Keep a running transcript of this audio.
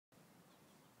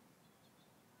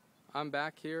I'm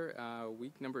back here,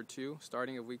 week number 2,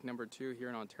 starting of week number 2 here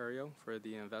in Ontario for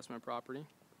the investment property.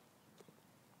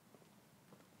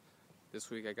 This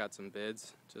week I got some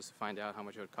bids just to find out how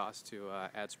much it would cost to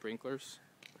add sprinklers.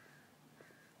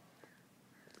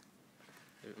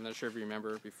 I'm not sure if you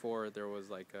remember, before there was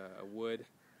like a wood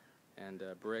and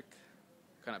a brick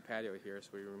kind of patio here,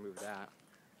 so we removed that.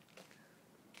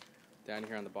 Down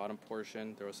here on the bottom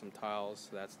portion there was some tiles,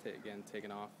 so that's again taken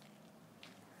off.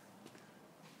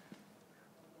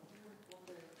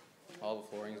 All the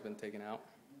flooring's been taken out.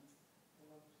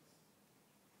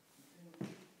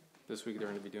 This week they're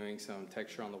going to be doing some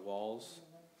texture on the walls.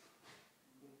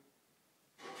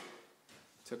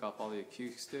 Took off all the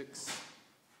acoustics.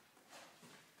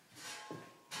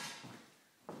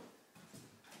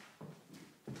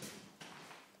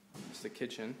 It's the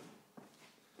kitchen.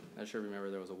 Not sure if you remember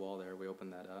there was a wall there. We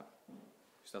opened that up.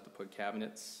 Just have to put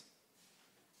cabinets.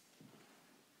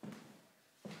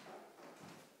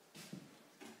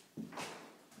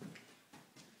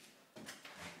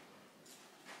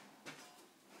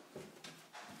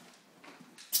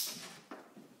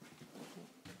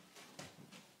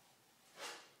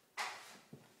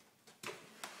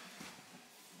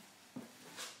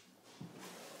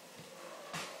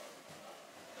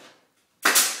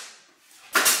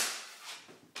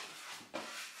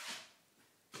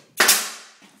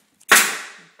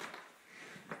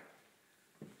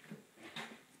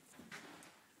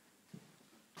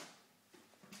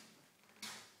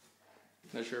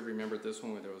 Not sure if you remember this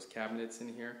one where there was cabinets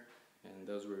in here, and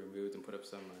those were removed and put up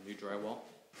some new drywall.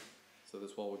 So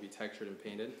this wall would be textured and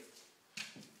painted.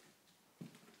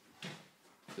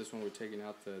 This one we're taking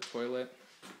out the toilet,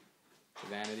 the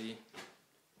vanity,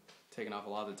 taking off a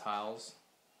lot of the tiles.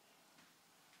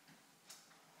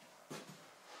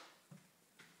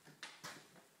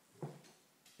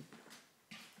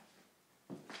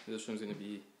 This one's going to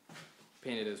be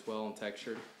painted as well and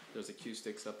textured. There's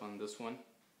acoustics up on this one.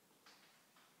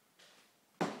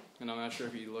 And I'm not sure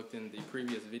if you looked in the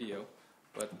previous video,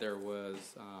 but there was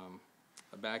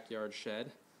a backyard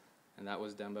shed, and that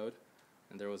was demoed.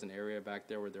 And there was an area back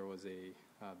there where there was a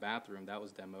bathroom that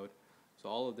was demoed. So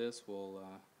all of this will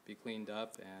be cleaned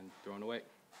up and thrown away.